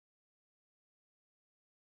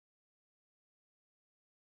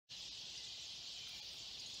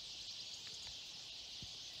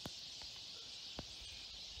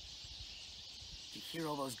hear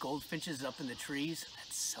all those goldfinches up in the trees?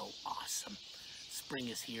 That's so awesome. Spring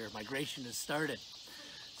is here. Migration has started.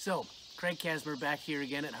 So, Craig Casmer back here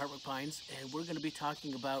again at Hartwick Pines, and we're going to be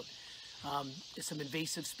talking about some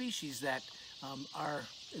invasive species that are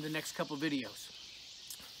in the next couple videos.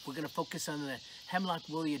 We're going to focus on the hemlock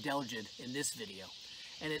woolly adelgid in this video,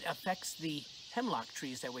 and it affects the hemlock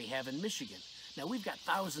trees that we have in Michigan. Now, we've got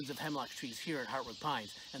thousands of hemlock trees here at Hartwick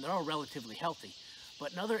Pines, and they're all relatively healthy.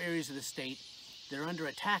 But in other areas of the state, they're under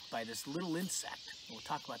attack by this little insect. We'll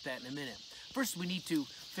talk about that in a minute. First, we need to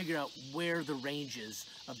figure out where the range is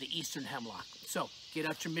of the eastern hemlock. So, get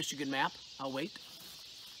out your Michigan map. I'll wait.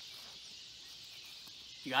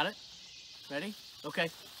 You got it? Ready? Okay.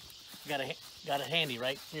 Got it handy,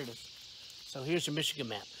 right? Here it is. So here's your Michigan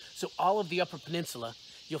map. So all of the Upper Peninsula,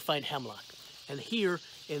 you'll find hemlock. And here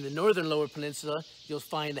in the northern Lower Peninsula, you'll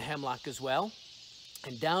find the hemlock as well.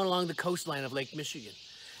 And down along the coastline of Lake Michigan.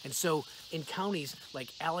 And so in counties like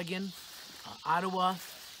Adelgid, Ottawa,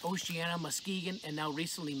 Oceana, Muskegon, and now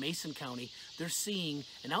recently Mason County, they're seeing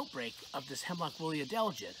an outbreak of this hemlock woolly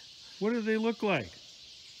adelgid. What do they look like?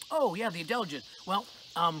 Oh yeah, the adelgid. Well,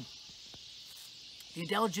 the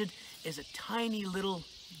adelgid is a tiny little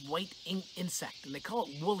white insect, and they call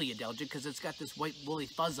it woolly adelgid because it's got this white woolly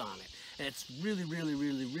fuzz on it, and it's really, really,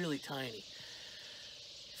 really, really tiny.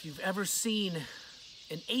 If you've ever seen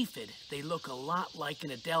an aphid, they look a lot like an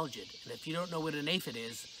adelgid, and if you don't know what an aphid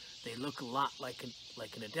is, they look a lot like an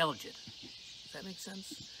adelgid. Does that make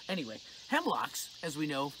sense? Anyway, hemlocks, as we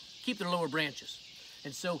know, keep their lower branches.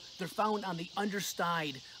 And so they're found on the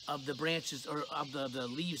underside of the branches, or of the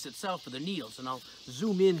leaves itself, or the needles. And I'll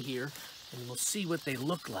zoom in here and we'll see what they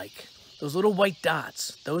look like. Those little white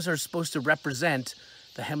dots, those are supposed to represent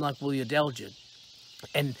the hemlock woolly adelgid.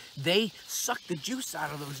 And they suck the juice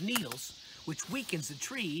out of those needles, which weakens the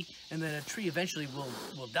tree, and then a tree eventually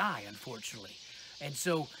will die, unfortunately. And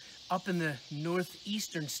so up in the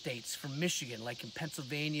northeastern states from Michigan, like in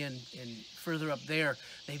Pennsylvania and further up there,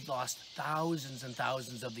 they've lost thousands and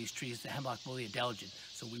thousands of these trees to hemlock woolly adelgid.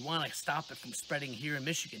 So we want to stop it from spreading here in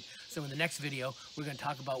Michigan. So in the next video, we're going to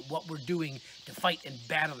talk about what we're doing to fight and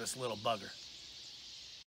battle this little bugger.